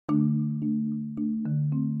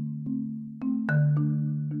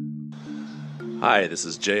Hi, this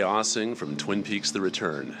is Jay Ossing from Twin Peaks The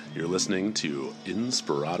Return. You're listening to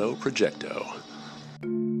Inspirato Projecto.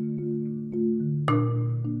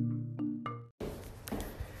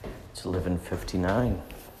 It's 11:59.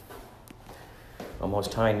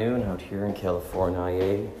 Almost high noon out here in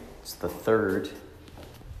California. It's the 3rd.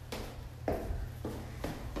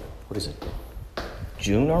 What is it?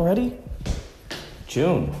 June already?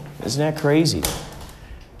 June. Isn't that crazy?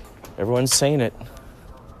 Everyone's saying it.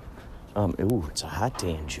 It's a hot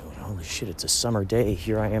day in June. Holy shit, it's a summer day.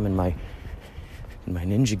 Here I am in my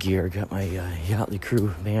ninja gear. Got my Yachtly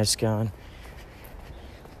Crew mask on.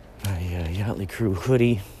 My Yachtly Crew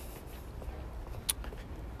hoodie.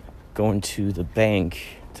 Going to the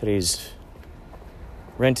bank. Today's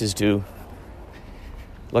rent is due.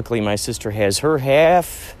 Luckily, my sister has her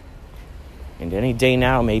half. And any day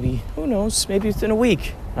now, maybe, who knows, maybe within a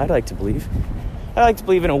week. I'd like to believe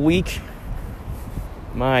in a week,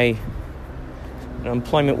 my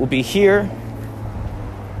unemployment will be here.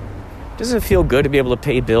 Doesn't it feel good to be able to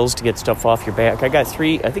pay bills, to get stuff off your back? I got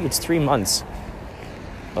 3 months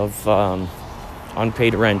of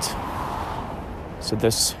unpaid rent. So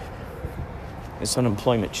this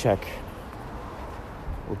unemployment check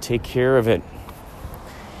will take care of it.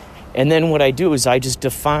 And then what I do is I just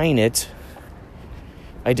define it.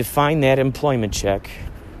 I define that unemployment check,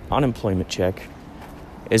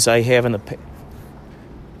 as I have in the...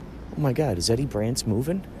 Oh my God, is Eddie Brandt's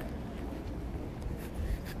moving?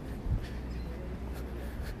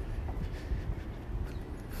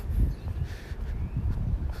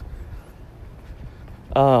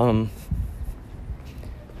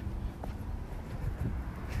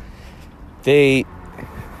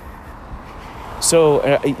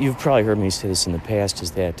 You've probably heard me say this in the past,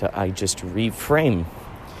 is that I just reframe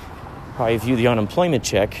how I view the unemployment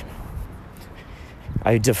check.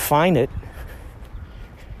 I define it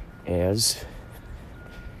as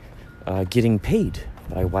getting paid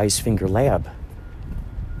by Wisefinger Lab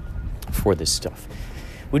for this stuff.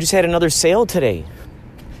 We just had another sale today.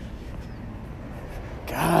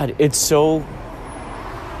 God, it's so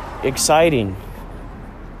exciting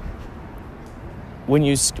when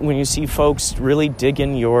you see folks really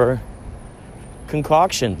digging your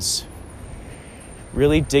concoctions,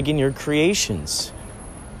 really digging your creations.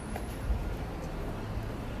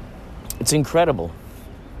 It's incredible.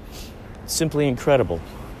 Simply incredible.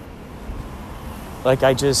 Like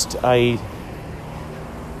I'm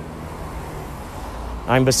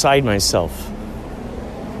beside myself.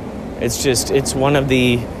 It's one of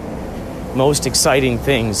the most exciting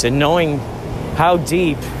things. And knowing how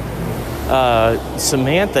deep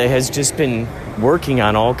Samantha has just been working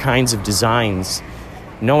on all kinds of designs,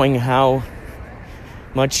 knowing how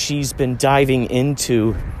much she's been diving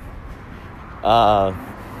into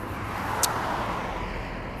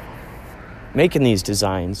making these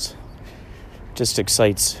designs just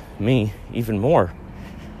excites me even more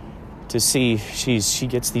to see she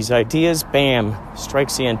gets these ideas, bam,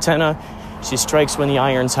 strikes the antenna. She strikes when the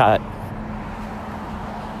iron's hot.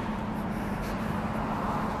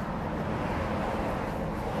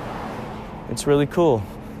 It's really cool.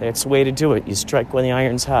 That's the way to do it. You strike when the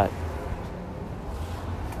iron's hot.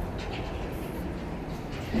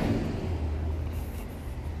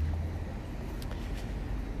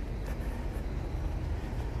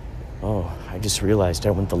 Oh, I just realized I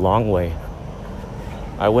went the long way.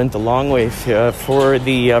 I went the long way for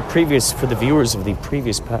the viewers of the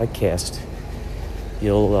previous podcast.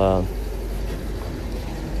 You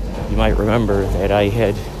might remember that I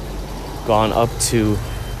had gone up to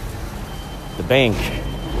the bank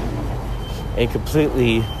a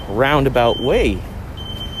completely roundabout way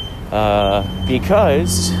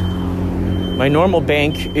because my normal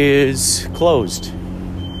bank is closed.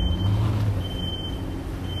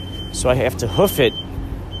 So I have to hoof it.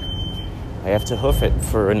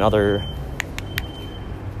 For another,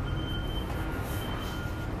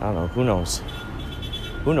 I don't know, who knows?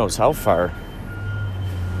 Who knows how far?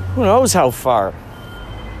 But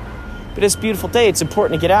it's a beautiful day. It's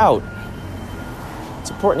important to get out.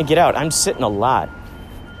 I'm sitting a lot.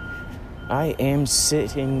 I am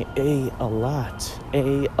sitting a lot.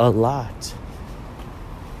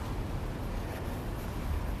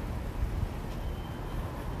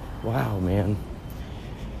 Wow, man.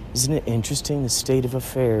 Isn't it interesting, the state of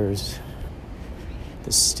affairs?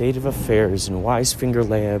 The state of affairs in Wisefinger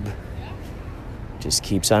Lab just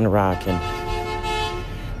keeps on rocking.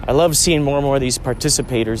 I love seeing more and more of these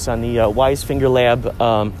participators on the Wisefinger Lab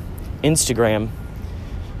Instagram.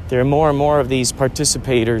 There are more and more of these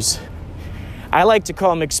participators. I like to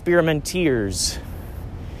call them experimenteers.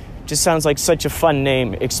 Just sounds like such a fun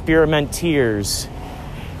name, experimenteers.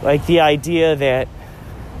 Like the idea that,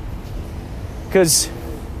 because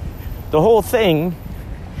the whole thing,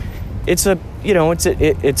 it's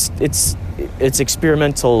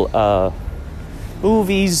experimental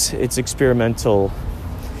movies, it's experimental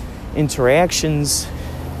interactions.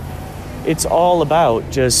 It's all about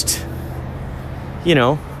just,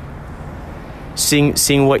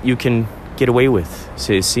 seeing what you can get away with.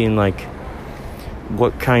 Seeing like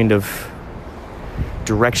what kind of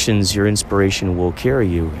directions your inspiration will carry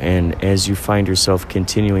you. And as you find yourself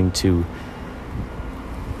continuing to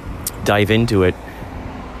dive into it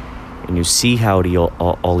and you see how it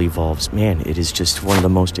all evolves, man, it is just one of the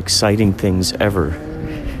most exciting things ever.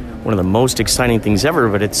 One of the most exciting things ever,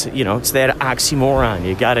 but it's that oxymoron.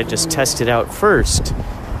 You got to just test it out first.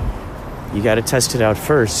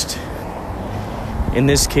 In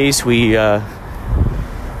this case, we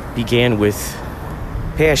began with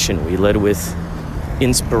passion. We led with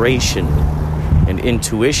inspiration and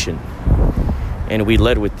intuition, and we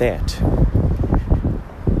led with that.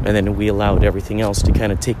 And then we allowed everything else to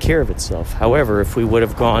kind of take care of itself. However, if we would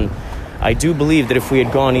have gone, I do believe that if we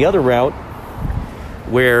had gone the other route,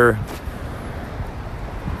 where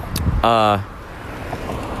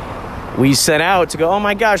we set out to go, oh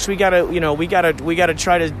my gosh, we gotta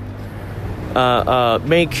try to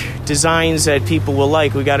make designs that people will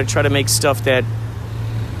like. We gotta try to make stuff that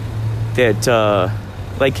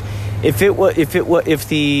like if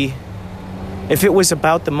it was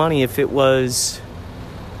about the money, if that was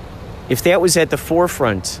at the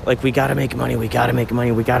forefront, like we gotta make money,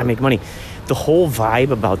 the whole vibe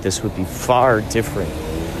about this would be far different.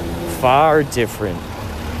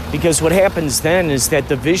 Because what happens then is that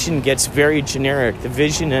the vision gets very generic. The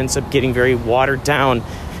vision ends up getting very watered down,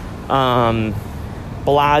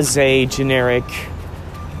 blasé, generic,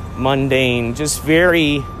 mundane, just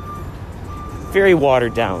very, very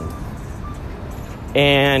watered down.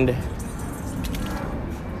 And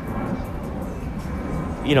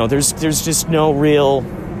there's just no real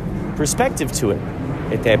perspective to it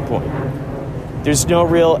at that point. There's no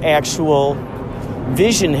real actual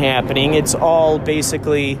vision happening. It's all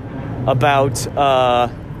basically about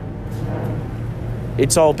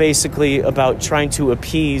trying to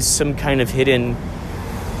appease some kind of hidden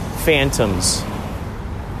phantoms.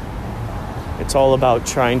 It's all about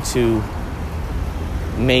trying to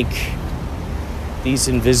make these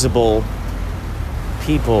invisible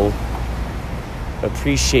people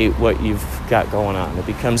appreciate what you've got going on. It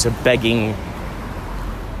becomes a begging,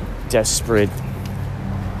 desperate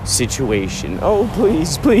situation. Oh,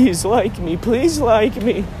 please like me. Please like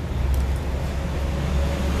me.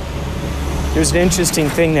 There's an interesting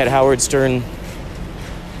thing that Howard Stern,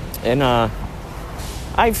 and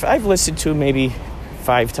I've listened to maybe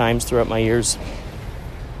 5 times throughout my years.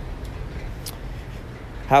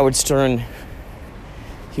 Howard Stern,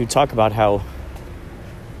 he would talk about how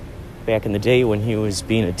back in the day when he was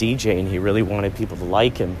being a DJ and he really wanted people to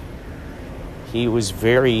like him, he was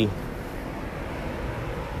very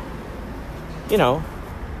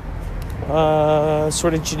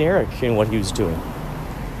sort of generic in what he was doing.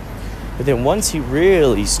 But then once he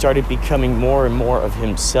really started becoming more and more of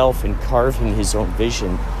himself and carving his own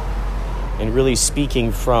vision and really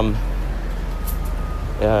speaking from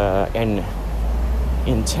an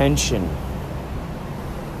intention,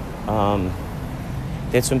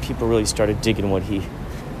 that's when people really started digging what he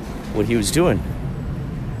was doing.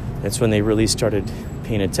 That's when they really started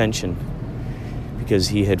paying attention, because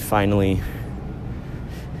he had finally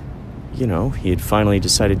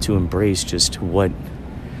decided to embrace just what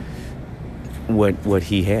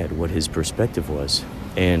he had, what his perspective was.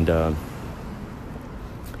 And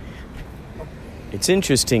it's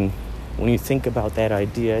interesting when you think about that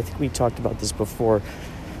idea. I think we talked about this before,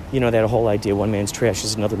 that whole idea, one man's trash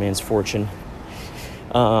is another man's fortune.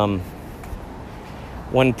 One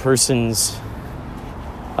person's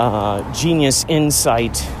genius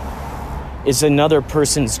insight is another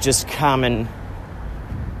person's just common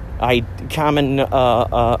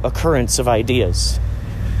occurrence of ideas.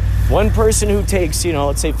 One person who takes,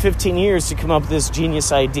 let's say 15 years to come up with this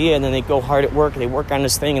genius idea, and then they go hard at work, and they work on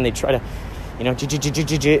this thing, and they try to,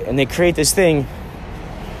 and they create this thing.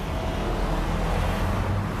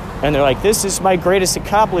 And they're like, this is my greatest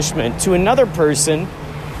accomplishment. To another person,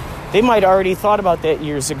 they might already thought about that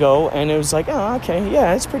years ago, and it was like, oh, okay,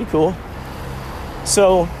 yeah, that's pretty cool.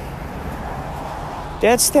 So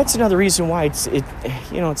that's another reason why it's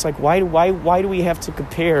like, why do we have to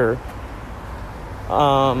compare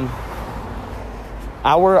our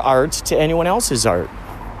art to anyone else's art,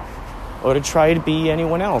 or to try to be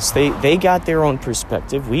anyone else? They got their own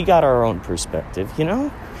perspective, we got our own perspective.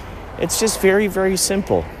 It's just very, very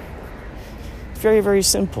simple. very, very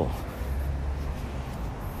simple.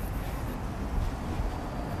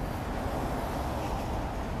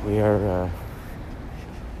 We are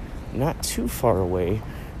not too far away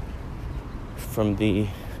from the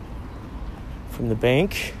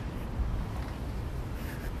bank.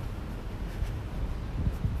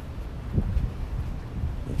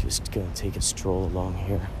 We're just gonna take a stroll along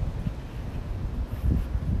here.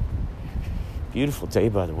 Beautiful day,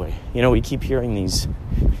 by the way. You know, we keep hearing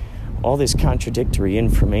all this contradictory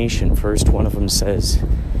information. First, one of them says,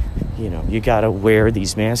 you know, you gotta wear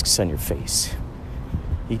these masks on your face.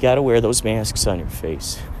 You gotta wear those masks on your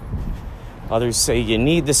face. Others say you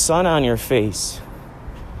need the sun on your face.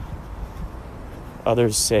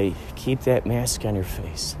 Others say, keep that mask on your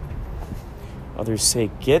face. Others say,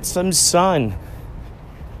 get some sun.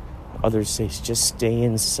 Others say, just stay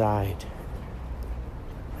inside.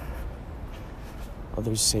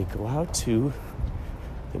 Others say, go out to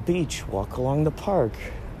the beach, walk along the park.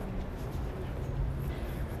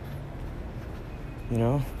 You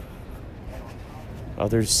know?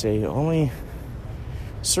 Others say only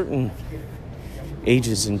certain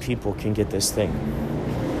ages and people can get this thing.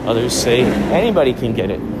 Others say anybody can get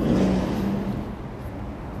it.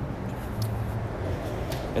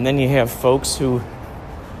 And then you have folks who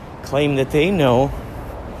claim that they know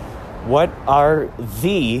what are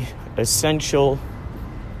the essential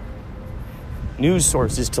news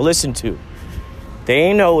sources to listen to.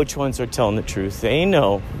 They know which ones are telling the truth. They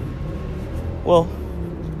know. Well,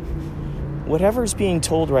 whatever's being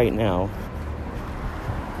told right now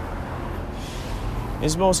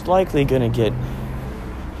is most likely going to get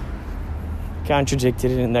contradicted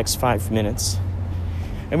in the next 5 minutes.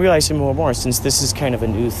 And realizing more and more, since this is kind of a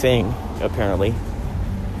new thing, apparently,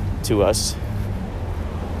 to us,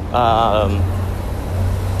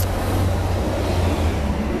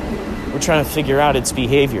 we're trying to figure out its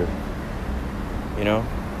behavior, you know?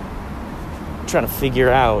 We're trying to figure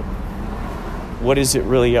out what is it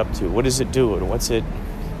really up to? What is it doing? What's its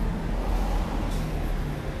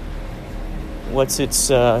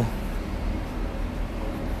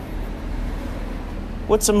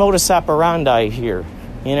what's the modus operandi here,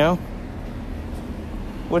 you know?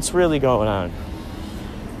 What's really going on?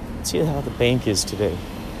 Let's see how the bank is today.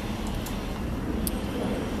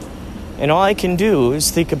 And all I can do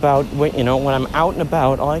is think about, when I'm out and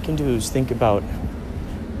about, all I can do is think about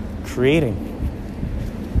creating,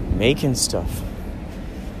 making stuff,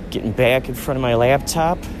 getting back in front of my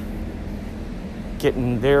laptop,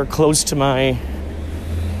 getting there close to my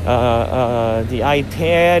the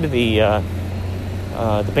iPad, the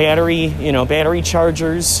battery, battery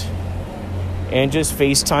chargers, and just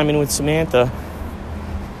FaceTiming with Samantha.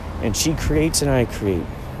 And she creates and I create.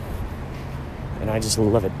 And I just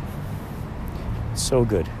love it. So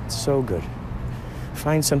good. So good.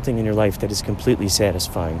 Find something in your life that is completely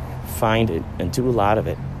satisfying. Find it and do a lot of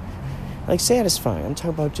it. Like satisfying. I'm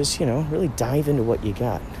talking about just, really dive into what you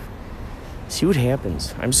got. See what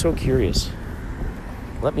happens. I'm so curious.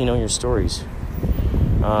 Let me know your stories.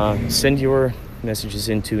 Send your messages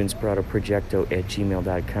into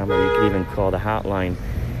inspiratoprojecto@gmail.com, or you can even call the hotline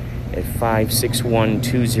at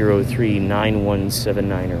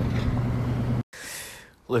 561-203-9179.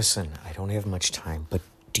 Listen, I don't have much time, but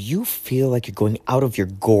do you feel like you're going out of your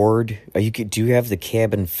gourd? Do you have the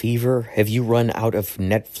cabin fever? Have you run out of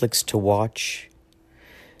Netflix to watch?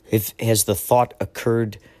 Has the thought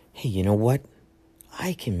occurred, hey, you know what?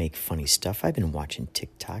 I can make funny stuff. I've been watching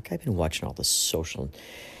TikTok. I've been watching all the social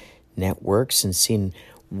networks and seeing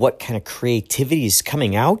what kind of creativity is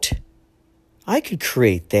coming out. I could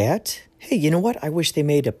create that. Hey, you know what? I wish they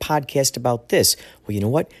made a podcast about this. Well, you know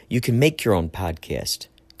what? You can make your own podcast.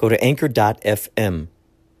 Go to anchor.fm.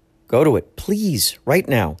 Go to it, please, right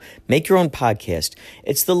now. Make your own podcast.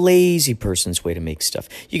 It's the lazy person's way to make stuff.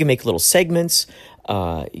 You can make little segments.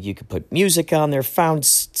 You can put music on there, found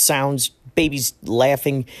sounds, babies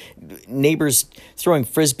laughing, neighbors throwing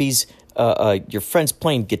frisbees, your friends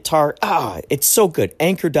playing guitar. It's so good.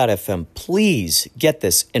 Anchor.fm. Please get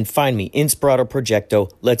this and find me, Inspirato Projecto.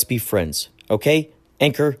 Let's be friends, okay?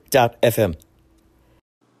 Anchor.fm.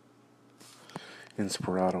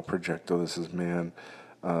 Inspirato Projecto, this is Man.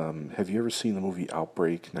 Have you ever seen the movie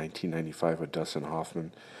Outbreak, 1995, with Dustin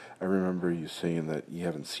Hoffman? I remember you saying that you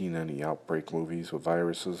haven't seen any outbreak movies with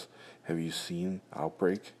viruses. Have you seen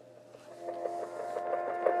Outbreak?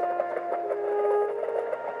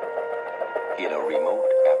 In a remote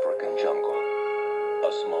African jungle,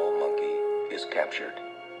 a small monkey is captured.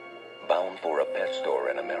 Bound for a pet store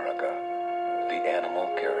in America, the animal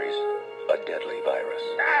carries a deadly virus.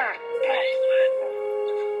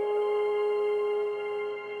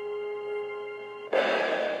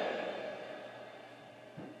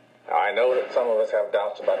 I know that some of us have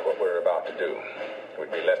doubts about what we're about to do.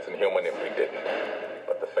 We'd be less than human if we didn't.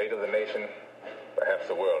 But the fate of the nation, perhaps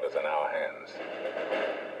the world, is in our hands.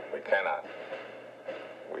 We cannot,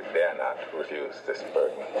 we dare not refuse this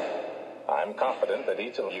burden. I'm confident that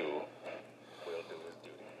each of you will do his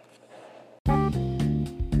duty.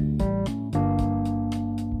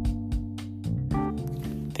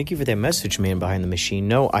 Thank you for that message, man behind the machine.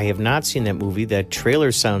 No, I have not seen that movie. That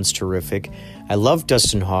trailer sounds terrific. I love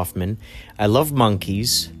Dustin Hoffman. I love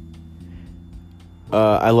monkeys.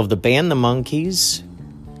 I love the band The Monkees.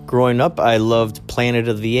 Growing up, I loved Planet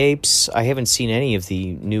of the Apes. I haven't seen any of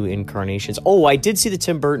the new incarnations. Oh, I did see the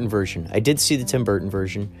Tim Burton version. I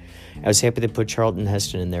was happy they put Charlton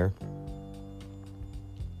Heston in there.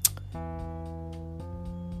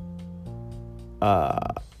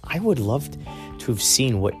 I would love to have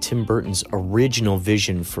seen what Tim Burton's original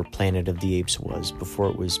vision for Planet of the Apes was before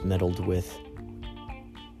it was meddled with.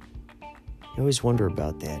 I always wonder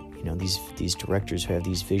about that. You know, these directors who have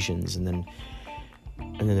these visions and then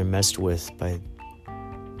they're messed with by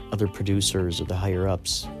other producers or the higher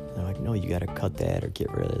ups. They're like, no, you got to cut that or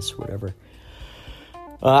get rid of this, or whatever.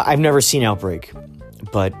 I've never seen Outbreak,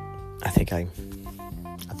 but I think I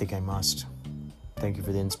must. Thank you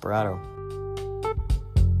for the Inspirato.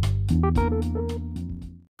 What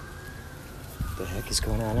the heck is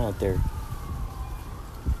going on out there?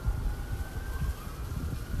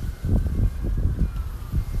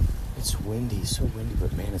 It's windy, so windy,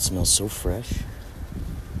 but man, it smells so fresh.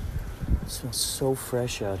 It smells so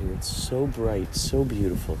fresh out here. It's so bright, so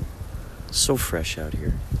beautiful. So fresh out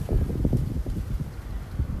here.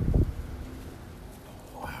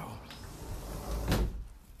 Wow.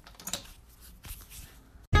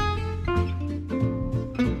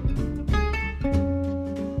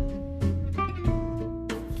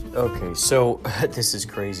 Okay, so this is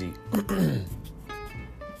crazy.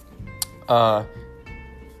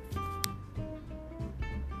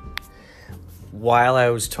 While I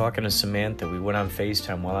was talking to Samantha, we went on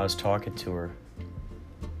FaceTime. While I was talking to her,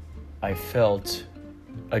 I felt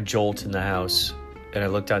a jolt in the house. And I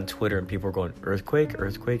looked on Twitter and people were going, earthquake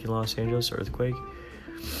in Los Angeles, earthquake.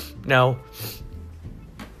 Now,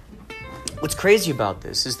 what's crazy about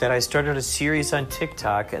this is that I started a series on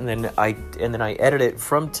TikTok and then I edit it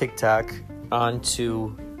from TikTok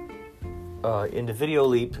onto into Video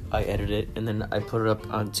Leap. I edit it and then I put it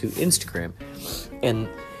up onto Instagram. And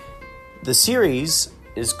the series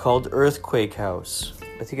is called Earthquake House.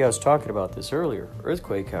 I think I was talking about this earlier.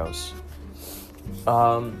 Earthquake House.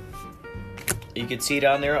 You can see it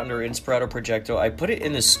on there under Inspirato Projecto. I put it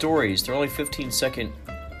in the stories. They're only 15-second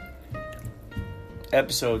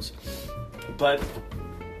episodes. But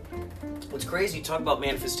what's crazy, talk about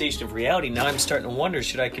manifestation of reality. Now I'm starting to wonder,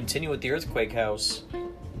 should I continue with the Earthquake House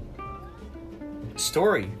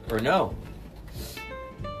story or no?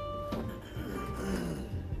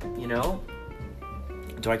 You know?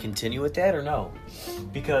 Do I continue with that or no?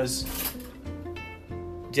 Because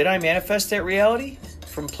did I manifest that reality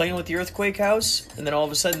from playing with the Earthquake House? And then all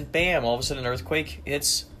of a sudden, bam, all of a sudden an earthquake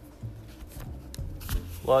hits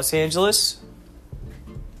Los Angeles?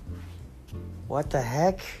 What the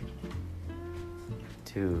heck?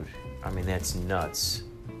 Dude, I mean, that's nuts.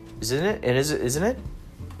 Isn't it? And isn't it?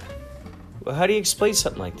 Well, how do you explain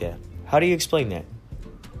something like that? How do you explain that?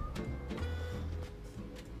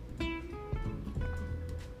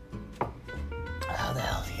 How the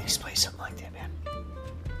hell do you explain something like that, man? Oh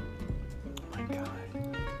my God.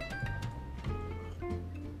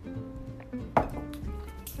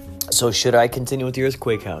 So should I continue with the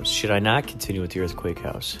Earthquake House? Should I not continue with the Earthquake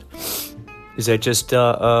House? Is that just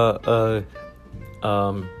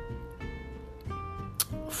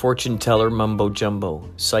fortune teller mumbo jumbo,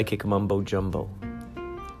 psychic mumbo jumbo?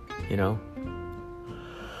 You know?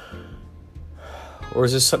 Or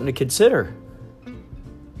is this something to consider?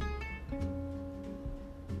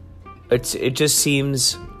 It just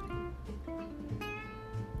seems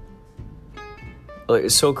like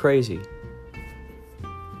it's so crazy.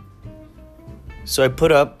 So I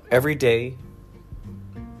put up every day.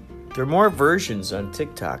 There are more versions on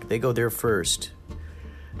TikTok. They go there first.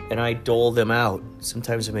 And I dole them out.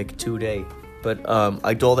 Sometimes I make 2 a day. But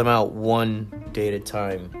I dole them out 1 day at a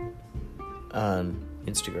time on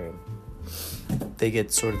Instagram. They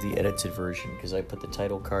get sort of the edited version because I put the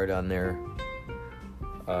title card on there.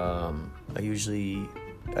 I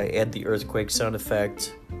add the earthquake sound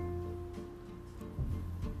effect.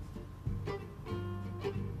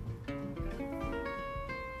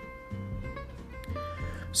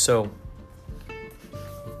 So,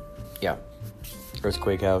 yeah,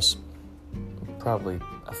 Earthquake House. I've probably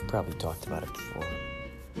talked about it before.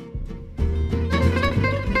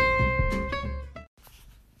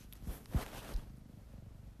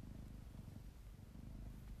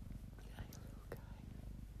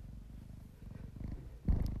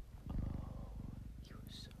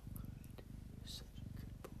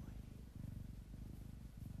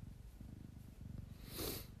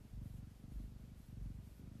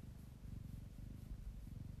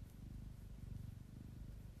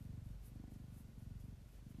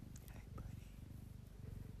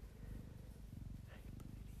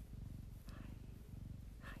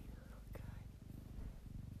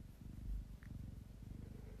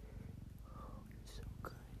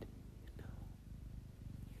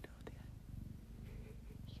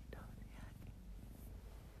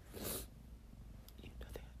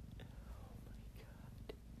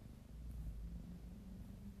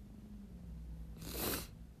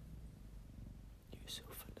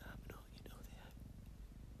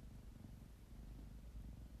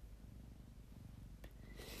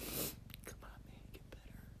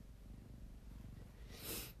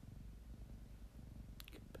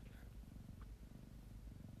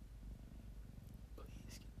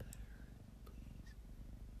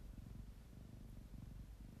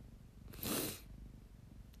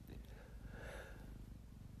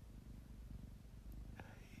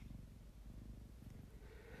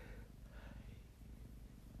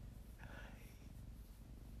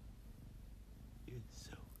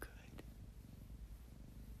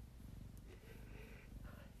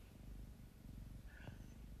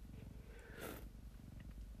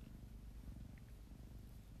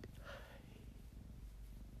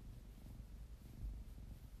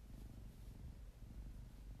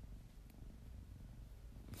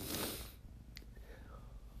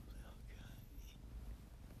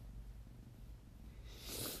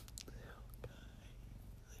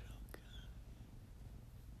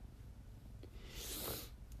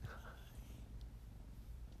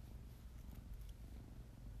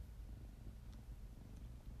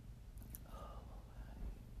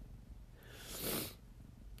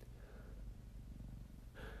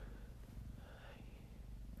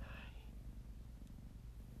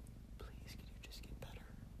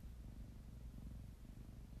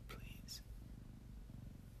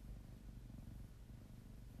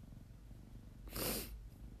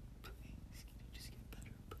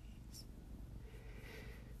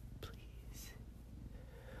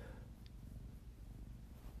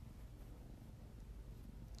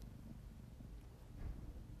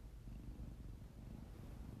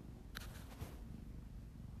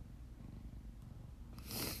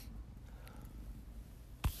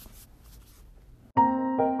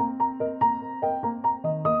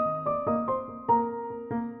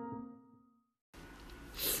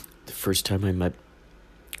 first time I met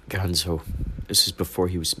Gonzo. This is before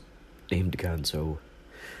he was named Gonzo.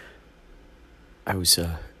 I was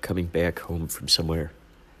coming back home from somewhere.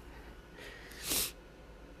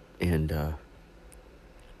 And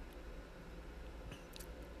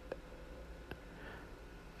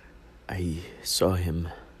I saw him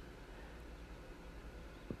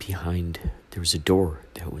behind. There was a door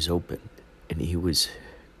that was open, and he was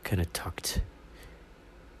kind of tucked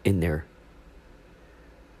in there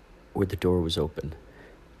where the door was open.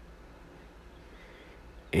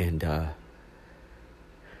 And I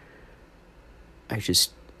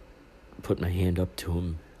just put my hand up to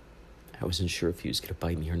him. I wasn't sure if he was going to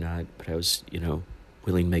bite me or not, but I was,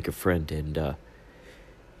 willing to make a friend. And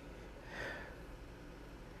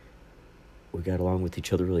we got along with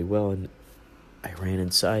each other really well. And I ran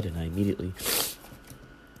inside and I immediately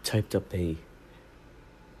typed up a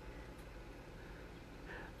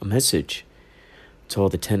message to all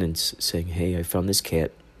the tenants saying, "Hey, I found this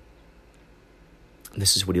cat.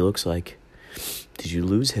 This is what he looks like. Did you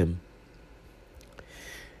lose him?"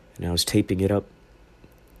 And I was taping it up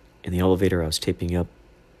in the elevator. I was taping up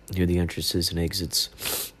near the entrances and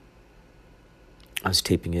exits. I was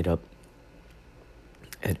taping it up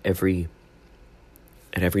at every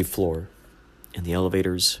floor, in the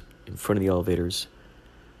elevators, in front of the elevators,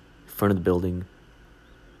 in front of the building,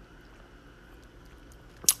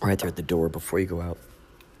 right there at the door before you go out.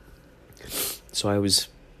 So I was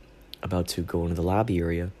about to go into the lobby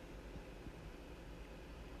area.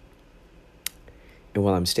 And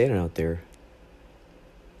while I'm standing out there,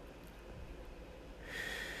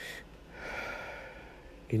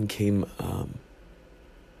 in came, I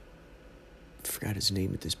forgot his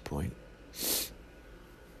name at this point.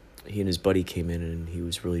 He and his buddy came in and he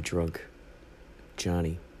was really drunk.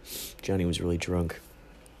 Johnny was really drunk.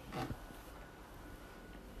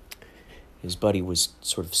 His buddy was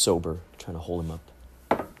sort of sober, trying to hold him up.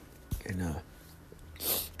 And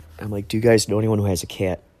I'm like, "Do you guys know anyone who has a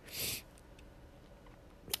cat?"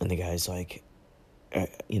 And the guy's like,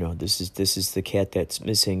 this is the cat that's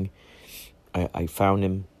missing. I found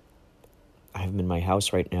him. I have him in my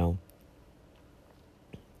house right now.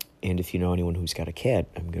 And if you know anyone who's got a cat,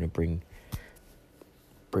 I'm going to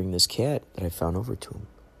bring this cat that I found over to him.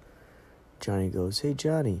 Johnny goes, "Hey,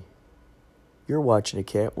 Johnny, you're watching a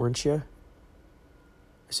cat, weren't you?"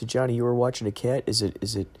 I said, "Johnny, you were watching a cat? Is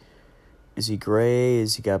he gray?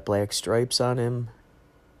 Is he got black stripes on him?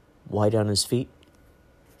 White on his feet?"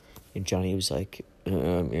 And Johnny was like,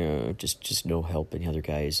 just no help. And the other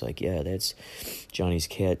guy is like, "Yeah, that's Johnny's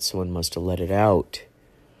cat. Someone must have let it out,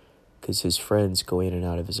 because his friends go in and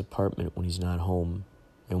out of his apartment when he's not home,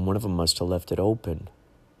 and one of them must have left it open."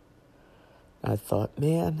 I thought,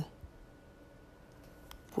 man,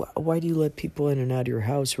 why do you let people in and out of your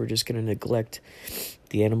house who are just going to neglect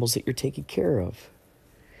the animals that you're taking care of?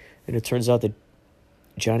 And it turns out that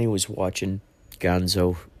Johnny was watching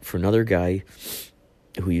Gonzo for another guy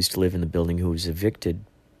who used to live in the building who was evicted.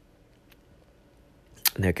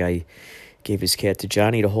 And that guy gave his cat to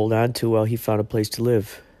Johnny to hold on to while he found a place to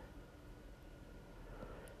live.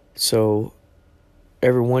 So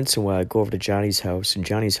every once in a while, I'd go over to Johnny's house, and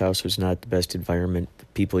Johnny's house was not the best environment. The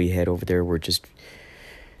people he had over there were just,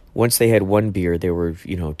 once they had one beer, there were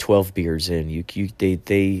 12 beers in.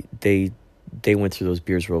 They went through those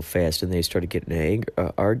beers real fast, and they started getting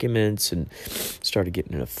into arguments and started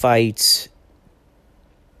getting into fights.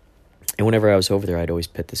 And whenever I was over there, I'd always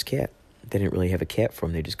pet this cat. They didn't really have a cat for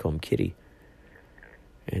him; they just call him Kitty.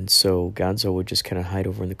 And so Gonzo would just kind of hide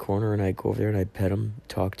over in the corner, and I'd go over there and I'd pet him,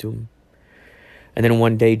 talk to him. And then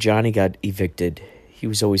one day, Johnny got evicted. He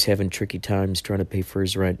was always having tricky times trying to pay for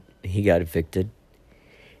his rent. He got evicted.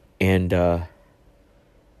 And I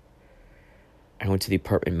went to the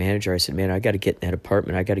apartment manager. I said, "Man, I got to get in that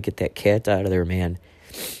apartment. I got to get that cat out of there, man.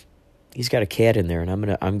 He's got a cat in there, and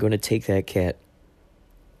I'm gonna take that cat."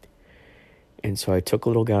 And so I took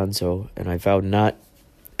little Gonzo, and I vowed not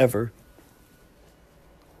ever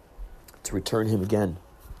to return him again.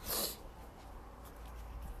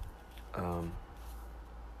 I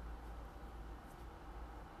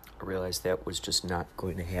realized that was just not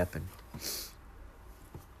going to happen.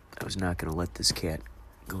 I was not going to let this cat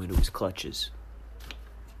go into his clutches.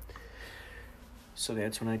 So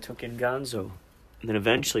that's when I took in Gonzo. And then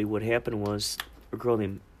eventually what happened was a girl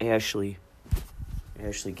named Ashley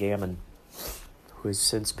Gammon, who has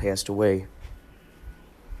since passed away.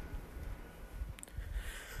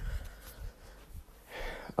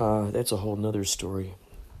 That's a whole nother story.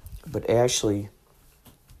 But Ashley,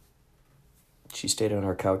 she stayed on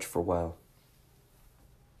our couch for a while.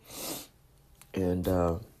 And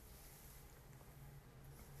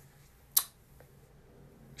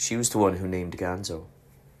She was the one who named Gonzo.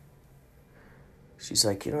 She's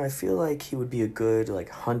like, I feel like he would be a good,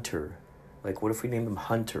 hunter. Like, what if we named him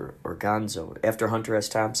Hunter or Gonzo, after Hunter S.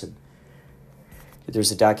 Thompson?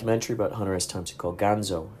 There's a documentary about Hunter S. Thompson called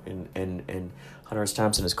Gonzo, and Hunter S.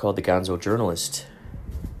 Thompson is called the Gonzo journalist.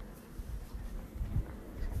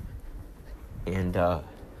 And, hi,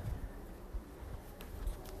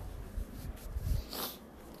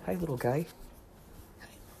 little guy.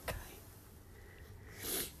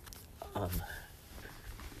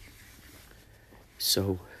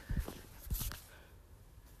 So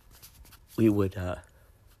we would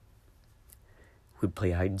we'd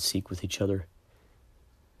play hide and seek with each other.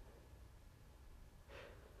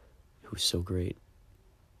 It was so great.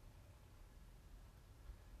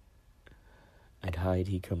 I'd hide,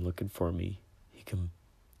 he'd come looking for me. He'd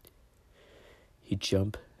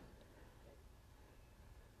jump.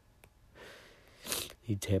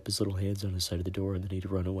 He'd tap his little hands on the side of the door, and then he'd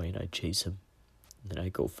run away, and I'd chase him. And then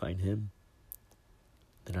I'd go find him.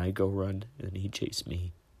 Then I'd go run, and then he'd chase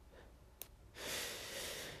me.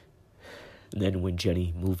 And then when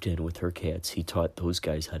Jenny moved in with her cats, he taught those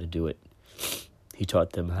guys how to do it. He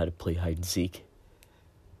taught them how to play hide and seek.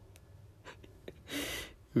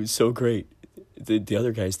 It was so great. The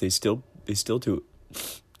other guys, they still do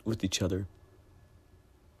it with each other.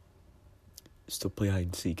 Still play hide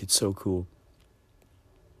and seek. It's so cool.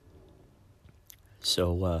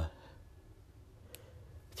 So,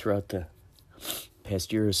 throughout the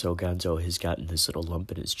past year or so, Gonzo has gotten this little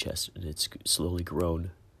lump in his chest, and it's slowly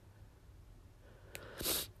grown.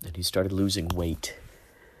 And he started losing weight.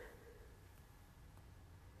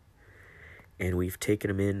 And we've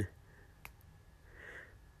taken him in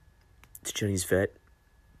to Jenny's vet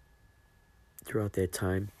throughout that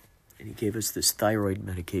time, and he gave us this thyroid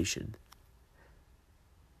medication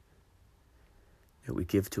that we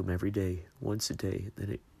give to him every day, once a day.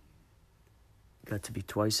 Then it got to be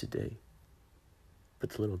twice a day.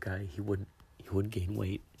 But the little guy, he wouldn't gain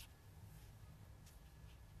weight.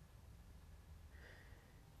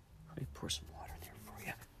 Let me pour some water there for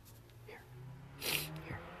you. Here.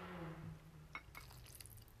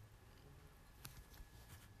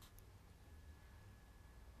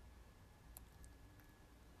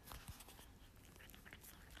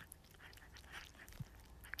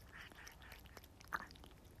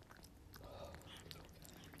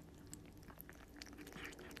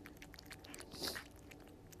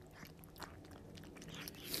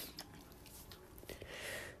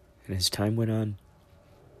 And as time went on,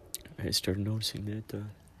 I started noticing that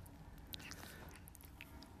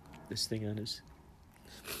this thing on his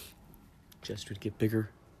chest would get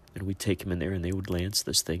bigger, and we'd take him in there, and they would lance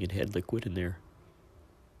this thing. It had liquid in there.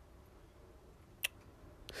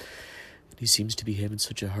 And he seems to be having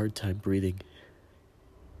such a hard time breathing,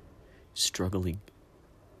 struggling.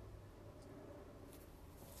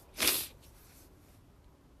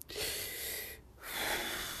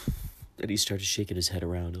 And he started shaking his head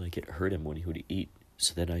around like it hurt him when he would eat.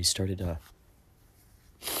 So then I started,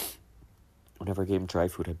 whenever I gave him dry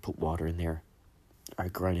food, I'd put water in there.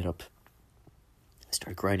 I'd grind it up. I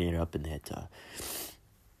started grinding it up in that,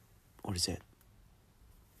 what is that?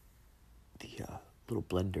 The little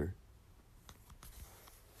blender.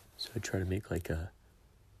 So I try to make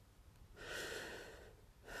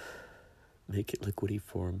make it liquidy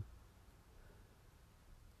for him.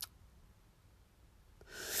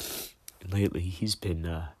 And lately, he's been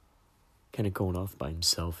kind of going off by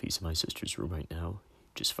himself. He's in my sister's room right now.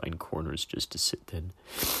 Just find corners just to sit in.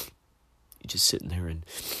 He's just sitting there, and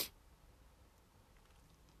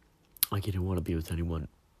like he didn't want to be with anyone.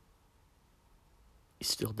 He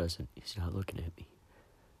still doesn't. He's not looking at me.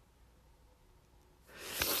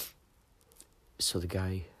 So the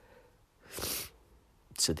guy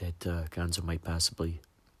said that Gonzo might possibly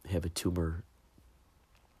have a tumor,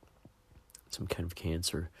 some kind of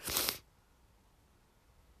cancer.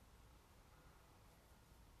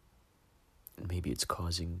 And maybe it's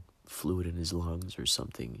causing fluid in his lungs or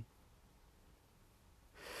something.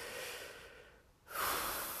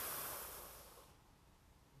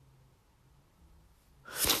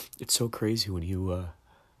 It's so crazy when you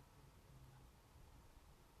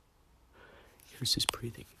here's his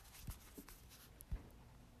breathing.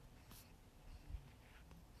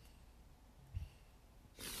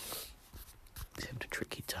 He's having a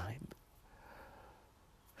tricky time.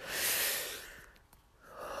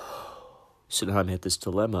 So now I'm at this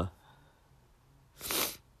dilemma.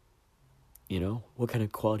 You know, what kind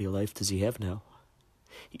of quality of life does he have now?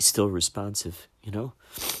 He's still responsive, you know?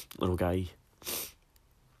 Little guy.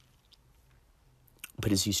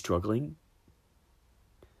 But is he struggling?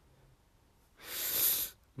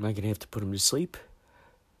 Am I going to have to put him to sleep?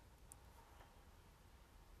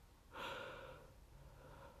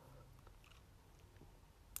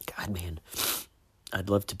 God, man, I'd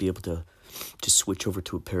love to be able to just switch over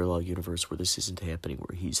to a parallel universe where this isn't happening,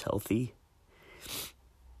 where he's healthy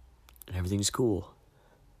and everything's cool.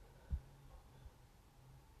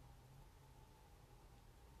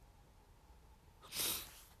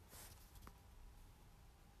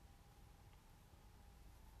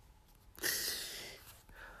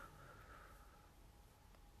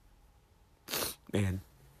 Man,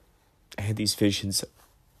 I had these visions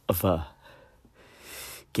of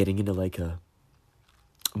getting into like a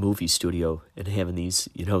movie studio and having these,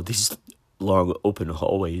 these long open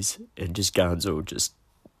hallways and just Gonzo just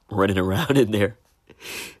running around in there,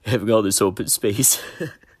 having all this open space.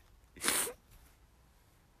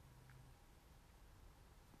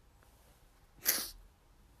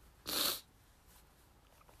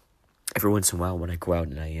 Every once in a while when I go out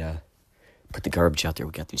and I put the garbage out there,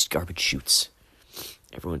 we got these garbage chutes.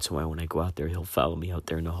 Every once in a while when I go out there, he'll follow me out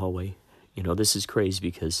there in the hallway. This is crazy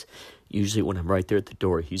because usually when I'm right there at the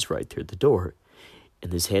door, he's right there at the door.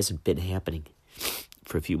 And this hasn't been happening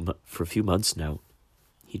for a few months now.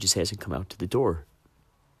 He just hasn't come out to the door.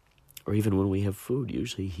 Or even when we have food,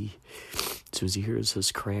 usually as soon as he hears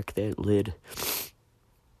us crack that lid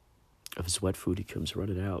of his wet food, he comes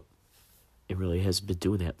running out. It really hasn't been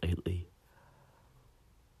doing that lately.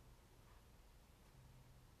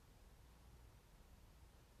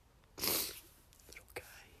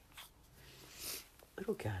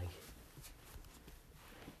 Little guy.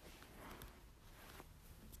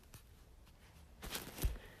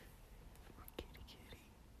 Kitty, kitty.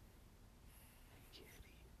 Kitty.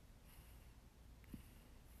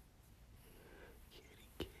 Kitty,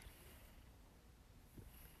 kitty.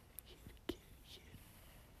 Kitty, kitty, kitty.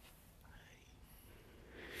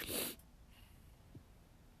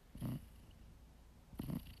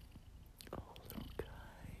 Oh, little guy.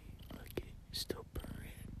 Look at you, still purring.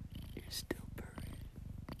 You're still purring.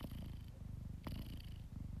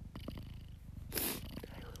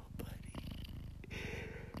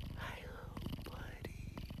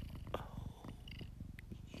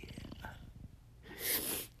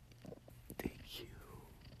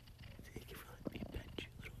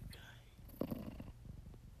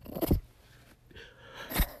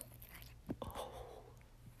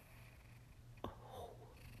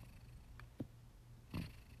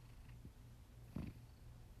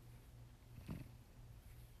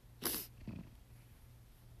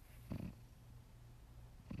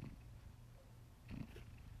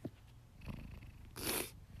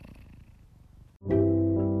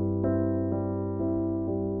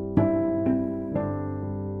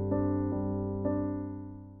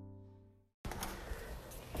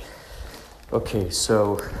 Okay,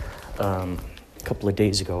 so a couple of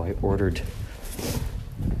days ago, I ordered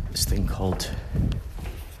this thing called,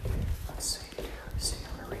 let's see,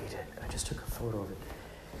 I'm gonna read it. I just took a photo of it.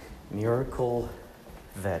 Miracle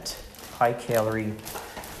Vet, high-calorie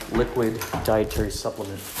liquid dietary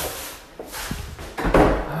supplement.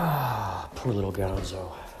 Poor little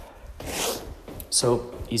Gonzo.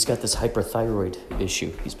 So he's got this hyperthyroid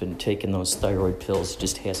issue. He's been taking those thyroid pills,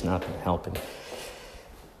 just has not been helping.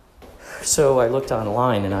 So I looked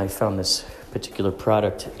online and I found this particular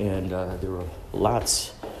product, and there were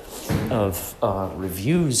lots of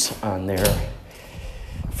reviews on there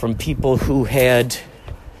from people who had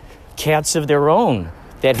cats of their own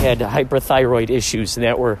that had hyperthyroid issues and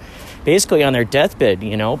that were basically on their deathbed.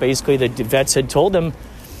 Basically the vets had told them,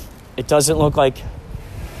 it doesn't look like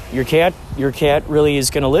your cat really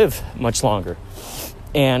is going to live much longer.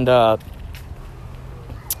 And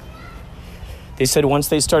they said once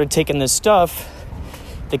they started taking this stuff,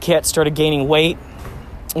 the cat started gaining weight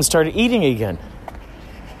and started eating again.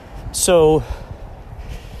 So,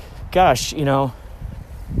 gosh, if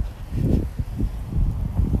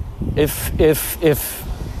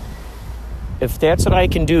that's what I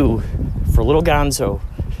can do for little Gonzo,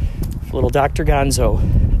 little Dr. Gonzo,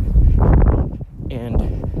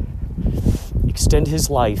 and extend his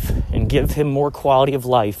life and give him more quality of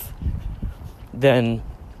life, then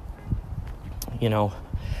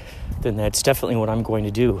that's definitely what I'm going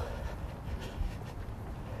to do.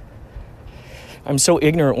 I'm so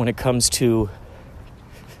ignorant when it comes to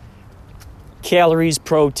calories,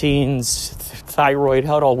 proteins, thyroid,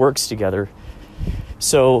 how it all works together.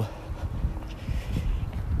 So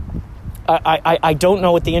I don't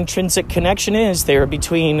know what the intrinsic connection is there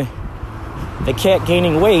between the cat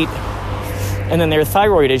gaining weight and then their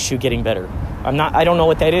thyroid issue getting better. I don't know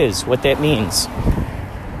what that is, what that means.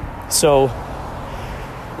 So,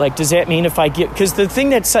 does that mean if I because the thing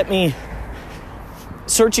that set me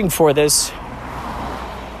searching for this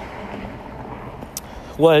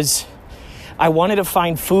was I wanted to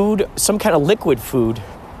find food, some kind of liquid food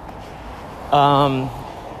that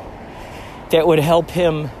would help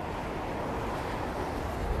him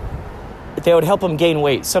gain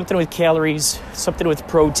weight. Something with calories, something with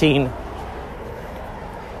protein.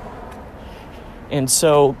 And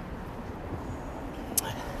so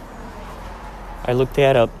I looked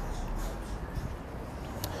that up.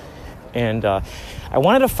 And I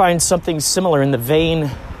wanted to find something similar in the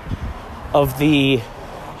vein of the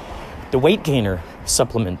weight gainer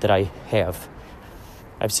supplement that I have.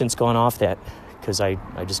 I've since gone off that because I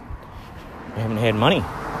haven't had money.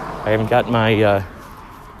 I haven't got my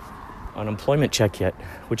unemployment check yet,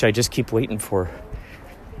 which I just keep waiting for.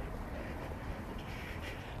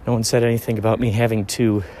 No one said anything about me having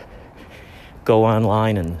to go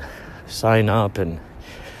online and sign up and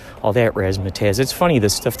all that razzmatazz. It's funny, the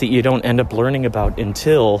stuff that you don't end up learning about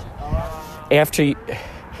until after you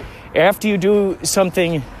do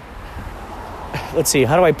something. Let's see,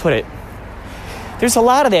 how do I put it? There's a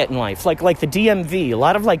lot of that in life, like the DMV, a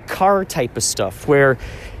lot of like car type of stuff where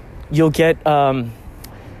you'll get,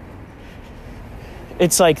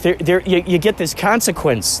 it's like you get this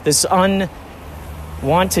consequence, this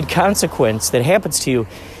unwanted consequence that happens to you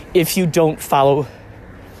if you don't follow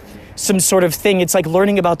some sort of thing. It's like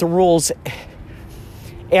learning about the rules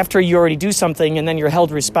after you already do something, and then you're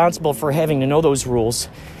held responsible for having to know those rules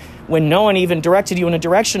when no one even directed you in a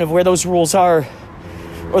direction of where those rules are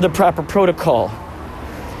or the proper protocol.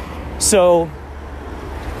 So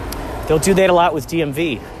they'll do that a lot with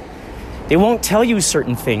DMV. They won't tell you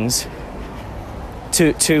certain things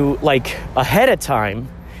to like ahead of time.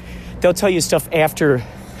 They'll tell you stuff after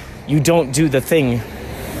you don't do the thing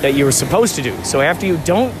that you were supposed to do. So after you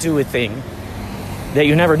don't do a thing that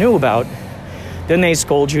you never knew about, then they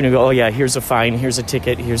scold you and go, oh yeah, here's a fine, here's a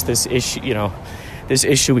ticket, here's this issue, this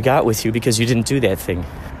issue we got with you because you didn't do that thing.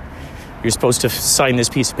 You're supposed to sign this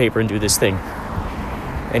piece of paper and do this thing.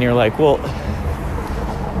 And you're like, well,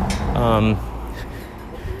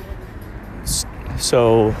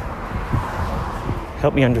 so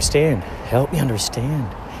help me understand.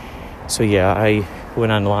 So yeah, I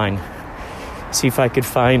went online, see if I could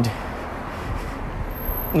find,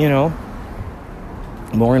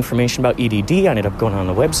 more information about EDD. I ended up going on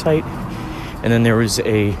the website, and then there was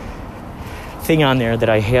a thing on there that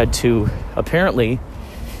I had to apparently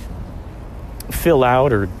fill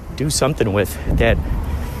out or do something with that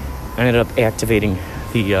ended up activating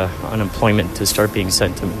the unemployment to start being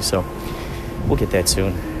sent to me. So we'll get that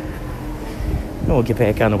soon. And we'll get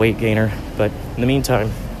back on the weight gainer. But in the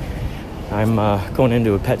meantime, I'm going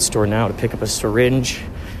into a pet store now to pick up a syringe.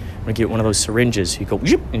 I'm going to get one of those syringes. You go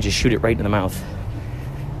and just shoot it right in the mouth.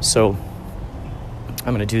 So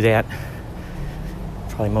I'm going to do that.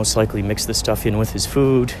 Probably most likely mix the stuff in with his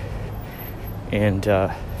food. And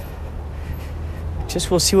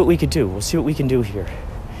we'll see what we could do. We'll see what we can do here.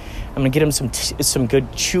 I'm going to get him some good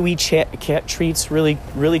chewy cat treats, really,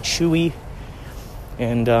 really chewy.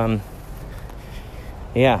 And,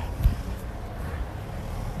 yeah.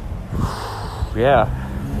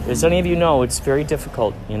 As any of you know, it's very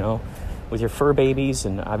difficult, with your fur babies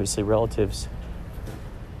and obviously relatives.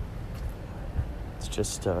 It's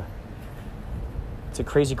just, it's a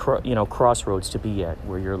crazy, crossroads to be at,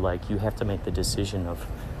 where you're like, you have to make the decision of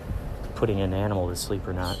putting an animal to sleep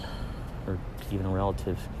or not, or even a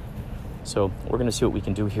relative. So we're going to see what we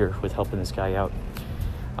can do here with helping this guy out.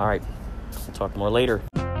 All right, we'll talk more later.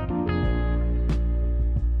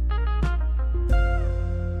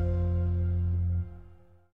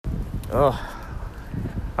 Oh,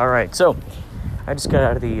 all right. So I just got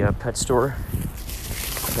out of the pet store.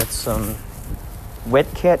 I got some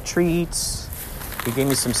wet cat treats. He gave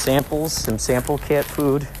me some samples, some sample cat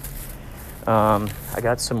food. I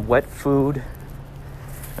got some wet food.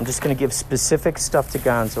 I'm just going to give specific stuff to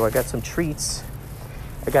Gonzo. I got some treats.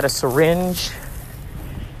 I got a syringe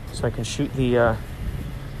so I can shoot the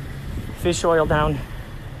fish oil down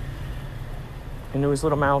into his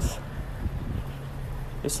little mouth.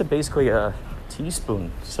 This is basically a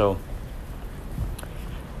teaspoon, so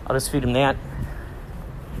I'll just feed him that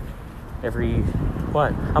every,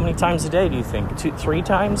 how many times a day do you think? 2, 3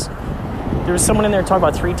 times? There was someone in there talking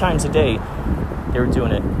about 3 times a day they were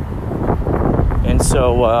doing it. And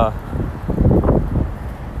so I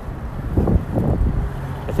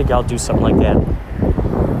think I'll do something like that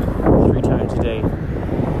 3 times a day.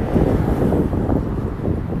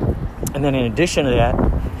 And then in addition to that,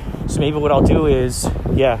 so maybe what I'll do is,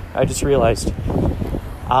 I just realized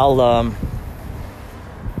I'll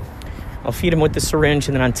feed him with the syringe,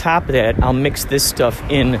 and then on top of that, I'll mix this stuff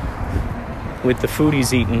in with the food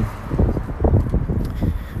he's eating.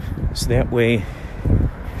 So that way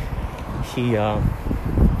he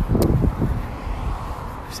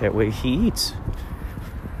because that way he eats.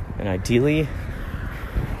 And ideally,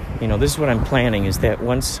 this is what I'm planning, is that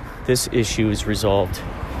once this issue is resolved,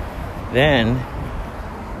 then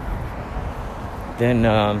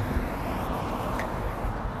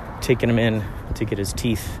taking him in to get his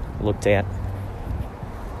teeth looked at,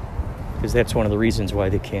 because that's one of the reasons why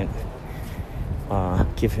they can't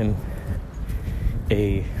give him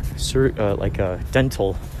a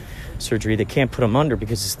dental surgery. They can't put him under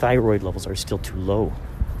because his thyroid levels are still too low.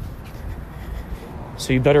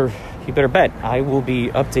 So you better bet I will be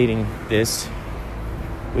updating this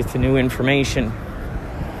with the new information.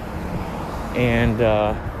 And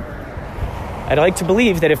I'd like to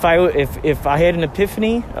believe that if I had an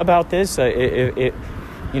epiphany about this,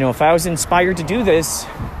 if I was inspired to do this,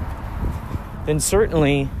 then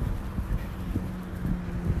certainly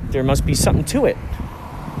there must be something to it.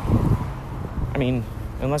 I mean,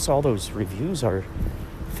 unless all those reviews are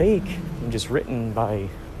fake and just written by,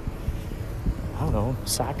 I don't know,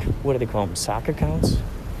 what do they call them? Sock accounts?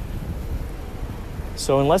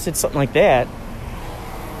 So unless it's something like that,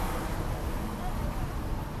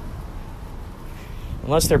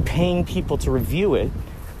 unless they're paying people to review it,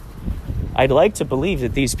 I'd like to believe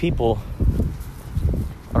that these people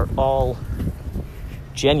are all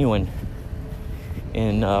genuine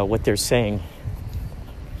in what they're saying.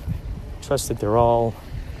 Trust that they're all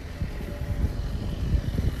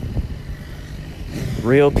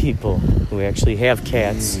real people who actually have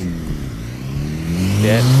cats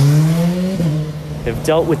that have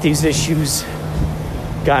dealt with these issues,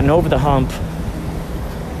 gotten over the hump,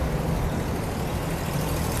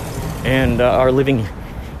 and are living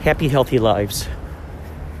happy, healthy lives.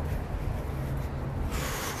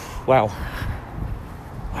 Wow.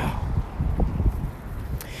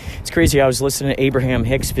 It's crazy. I was listening to Abraham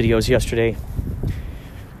Hicks videos yesterday.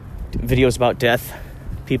 Videos about death.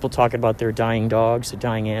 People talking about their dying dogs,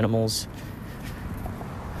 dying animals,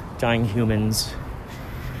 dying humans.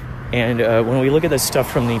 And when we look at this stuff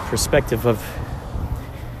from the perspective of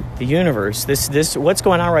the universe, this what's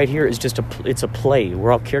going on right here is just it's a play.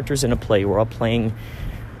 We're all characters in a play. We're all playing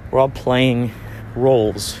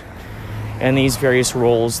roles. And these various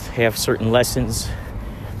roles have certain lessons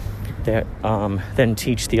that then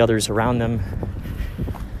teach the others around them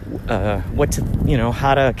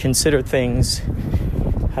how to consider things,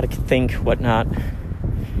 how to think, whatnot.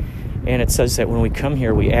 And it says that when we come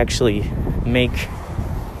here, we actually make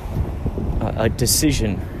a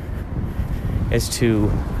decision as to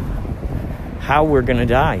how we're going to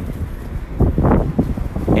die.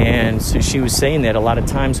 And so she was saying that a lot of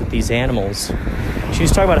times with these animals, she was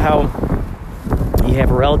talking about how you have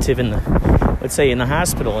a relative in the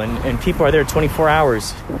hospital, and people are there 24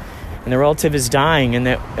 hours, and the relative is dying, and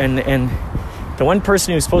the one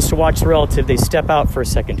person who's supposed to watch the relative, they step out for a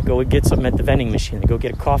second to go get something at the vending machine. They go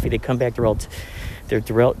get a coffee. They come back.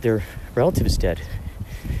 Their relative is dead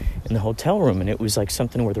in the hotel room, and it was like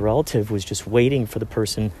something where the relative was just waiting for the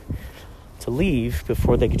person to leave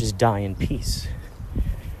before they could just die in peace.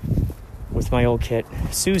 With my old cat,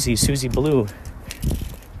 Susie Blue,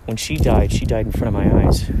 when she died in front of my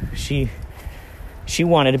eyes. She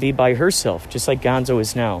wanted to be by herself, just like Gonzo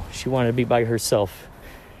is now. She wanted to be by herself.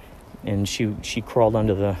 And she crawled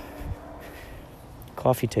under the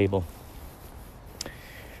coffee table.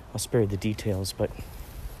 I'll spare you the details, but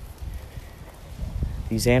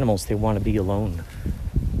these animals, they want to be alone.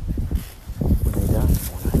 When they die,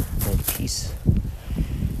 they want to make peace.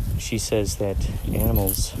 She says that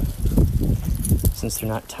animals, since they're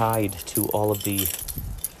not tied to all of the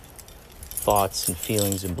thoughts and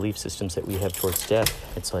feelings and belief systems that we have towards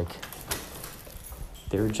death, it's like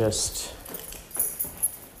they're just,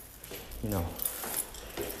 the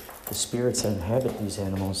spirits that inhabit these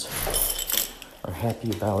animals are happy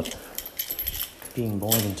about being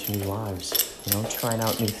born into new lives, trying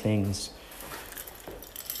out new things.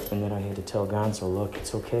 And then I had to tell Gonzo, look,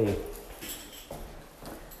 it's okay.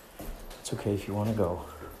 It's okay if you want to go.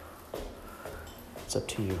 It's up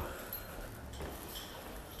to you.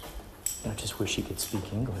 I just wish he could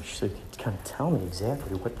speak English so he could kind of tell me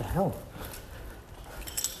exactly what the hell.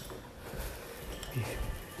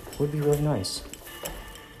 It would be really nice.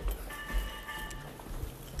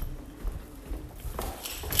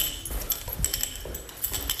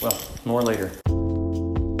 Well, more later.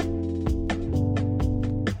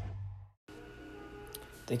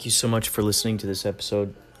 Thank you so much for listening to this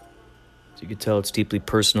episode. As you can tell, it's deeply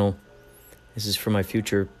personal. This is for my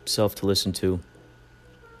future self to listen to.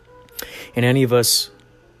 And any of us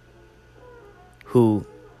who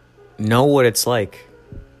know what it's like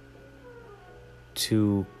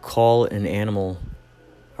to call an animal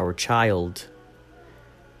our child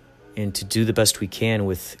and to do the best we can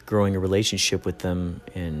with growing a relationship with them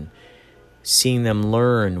and seeing them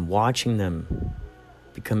learn, watching them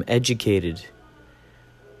become educated,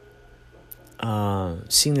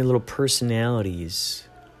 seeing their little personalities,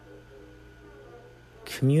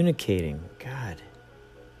 communicating. God,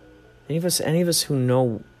 any of us who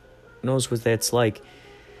knows what that's like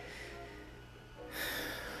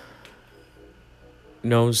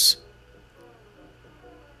knows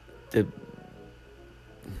the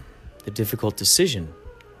difficult decision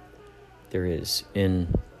there is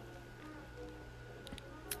in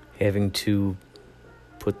having to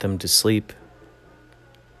put them to sleep,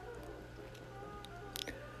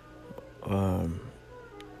 or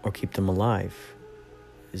keep them alive.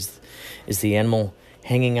 Is the animal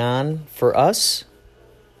hanging on for us?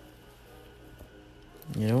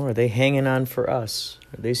 Are they hanging on for us?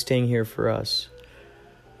 Are they staying here for us?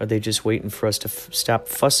 Are they just waiting for us to stop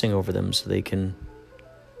fussing over them so they can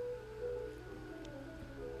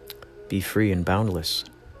be free and boundless?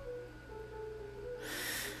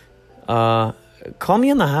 Call me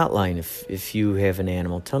on the hotline if you have an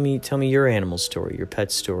animal. Tell me your animal story, your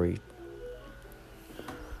pet story.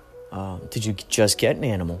 Did you just get an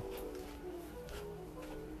animal?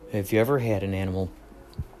 Have you ever had an animal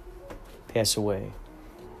pass away?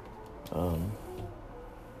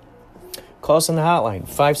 Call us on the hotline,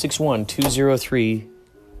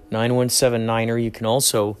 561-203-9179, or you can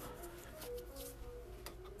also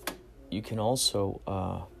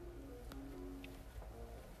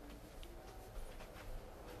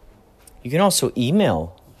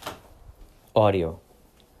email audio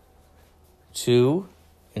to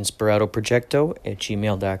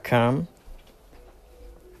inspiratoprojecto@gmail.com,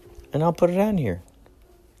 and I'll put it on here.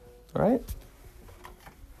 All right?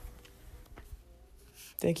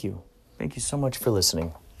 Thank you. Thank you so much for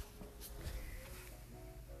listening.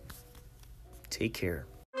 Take care.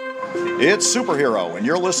 It's Superhero, and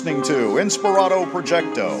you're listening to Inspirato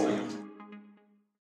Projecto.